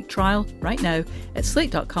 2-week trial right now at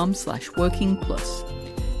slate.com/workingplus.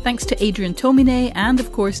 Thanks to Adrian Tomine and,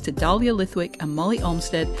 of course, to Dahlia Lithwick and Molly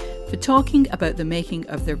Olmstead for talking about the making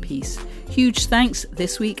of their piece. Huge thanks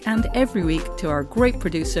this week and every week to our great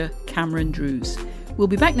producer, Cameron Drews. We'll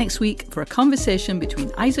be back next week for a conversation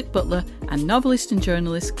between Isaac Butler and novelist and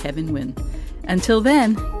journalist Kevin Wynne. Until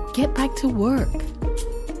then, get back to work.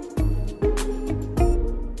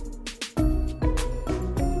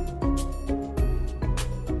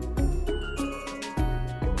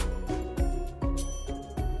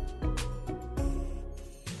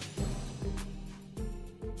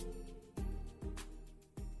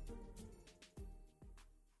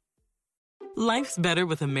 Life's better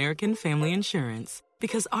with American Family Insurance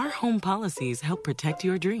because our home policies help protect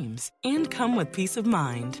your dreams and come with peace of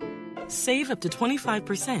mind. Save up to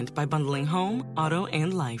 25% by bundling home, auto,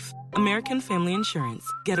 and life. American Family Insurance.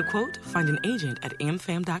 Get a quote, find an agent at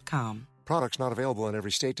amfam.com. Products not available in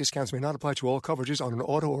every state. Discounts may not apply to all coverages on an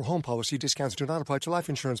auto or home policy. Discounts do not apply to life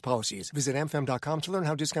insurance policies. Visit amfam.com to learn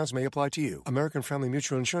how discounts may apply to you. American Family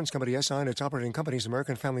Mutual Insurance Company, SI, and its operating companies,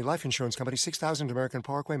 American Family Life Insurance Company, 6000 American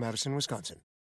Parkway, Madison, Wisconsin.